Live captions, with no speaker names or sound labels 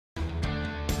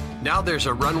Now there's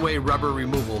a runway rubber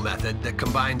removal method that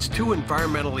combines two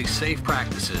environmentally safe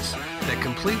practices that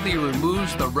completely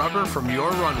removes the rubber from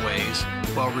your runways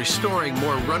while restoring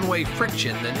more runway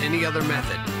friction than any other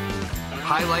method.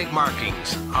 Highlight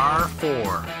markings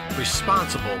R4,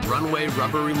 responsible runway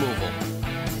rubber removal.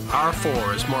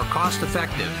 R4 is more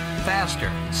cost-effective,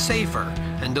 faster, safer,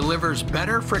 and delivers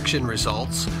better friction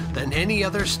results than any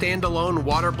other standalone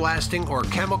water blasting or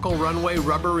chemical runway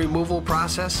rubber removal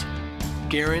process.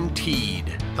 Guaranteed.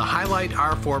 The Highlight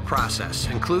R4 process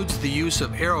includes the use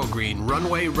of AEROGREEN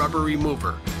runway rubber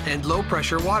remover and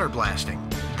low-pressure water blasting.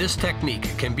 This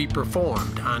technique can be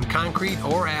performed on concrete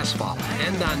or asphalt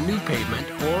and on new pavement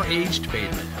or aged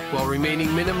pavement while remaining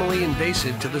minimally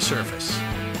invasive to the surface.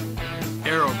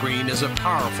 AEROGREEN is a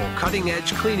powerful,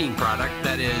 cutting-edge cleaning product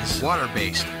that is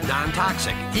water-based,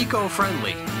 non-toxic,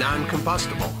 eco-friendly,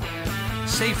 non-combustible.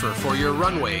 Safer for your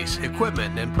runways,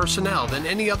 equipment, and personnel than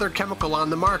any other chemical on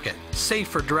the market. Safe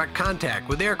for direct contact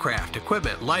with aircraft,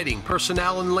 equipment, lighting,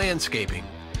 personnel, and landscaping.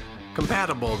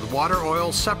 Compatible with water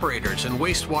oil separators and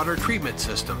wastewater treatment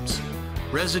systems.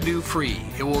 Residue-free,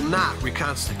 it will not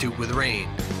reconstitute with rain.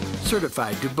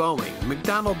 Certified to Boeing,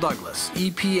 McDonnell Douglas,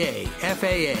 EPA,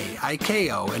 FAA,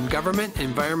 ICAO, and government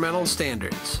environmental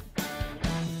standards.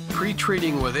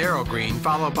 Pre-treating with AEROGREEN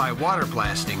followed by water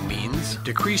blasting means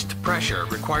decreased pressure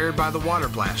required by the water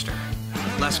blaster.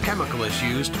 Less chemical is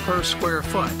used per square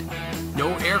foot.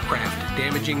 No aircraft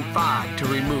damaging fog to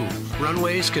remove.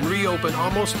 Runways can reopen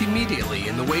almost immediately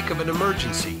in the wake of an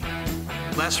emergency.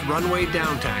 Less runway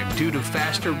downtime due to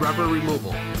faster rubber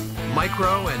removal.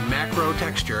 Micro and macro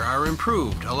texture are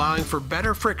improved, allowing for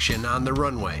better friction on the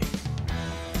runway.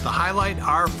 The Highlight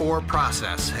R4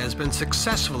 process has been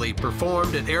successfully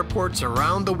performed at airports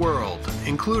around the world,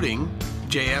 including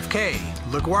JFK,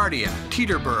 LaGuardia,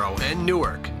 Teterboro, and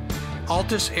Newark,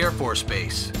 Altus Air Force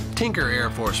Base, Tinker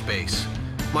Air Force Base,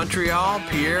 Montreal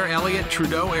Pierre Elliott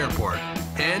Trudeau Airport,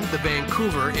 and the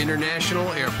Vancouver International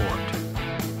Airport.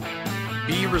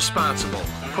 Be responsible.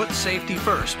 Put safety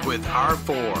first with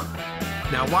R4.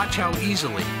 Now watch how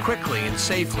easily, quickly, and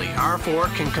safely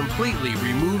R4 can completely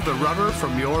remove the rubber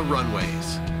from your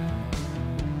runways.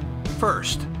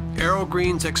 First,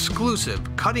 AEROGREEN's exclusive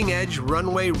cutting-edge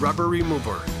runway rubber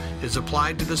remover is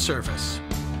applied to the surface.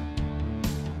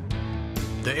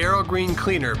 The AEROGREEN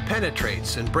cleaner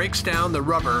penetrates and breaks down the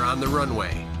rubber on the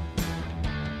runway.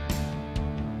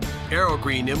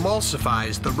 AEROGREEN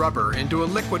emulsifies the rubber into a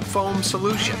liquid foam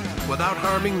solution without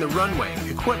harming the runway,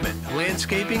 equipment,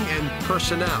 landscaping, and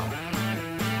personnel.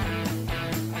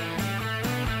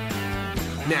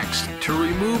 Next, to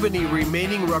remove any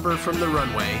remaining rubber from the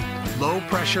runway,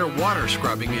 low-pressure water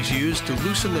scrubbing is used to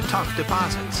loosen the tough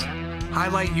deposits.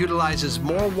 Highlight utilizes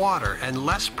more water and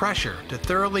less pressure to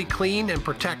thoroughly clean and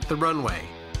protect the runway.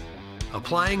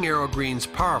 Applying AEROGREEN's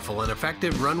powerful and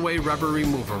effective runway rubber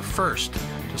remover first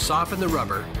to soften the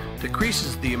rubber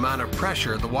decreases the amount of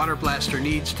pressure the water blaster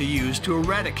needs to use to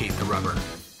eradicate the rubber.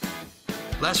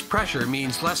 Less pressure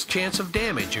means less chance of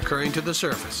damage occurring to the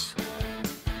surface.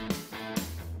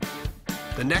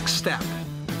 The next step,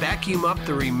 vacuum up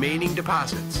the remaining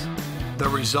deposits. The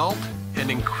result, an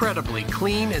incredibly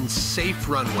clean and safe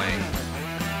runway.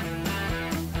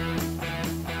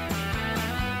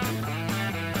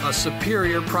 A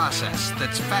superior process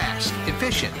that's fast,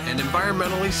 efficient, and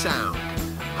environmentally sound.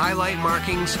 Highlight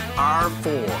markings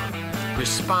R4.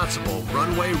 Responsible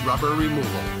runway rubber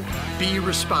removal. Be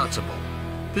responsible.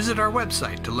 Visit our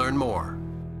website to learn more.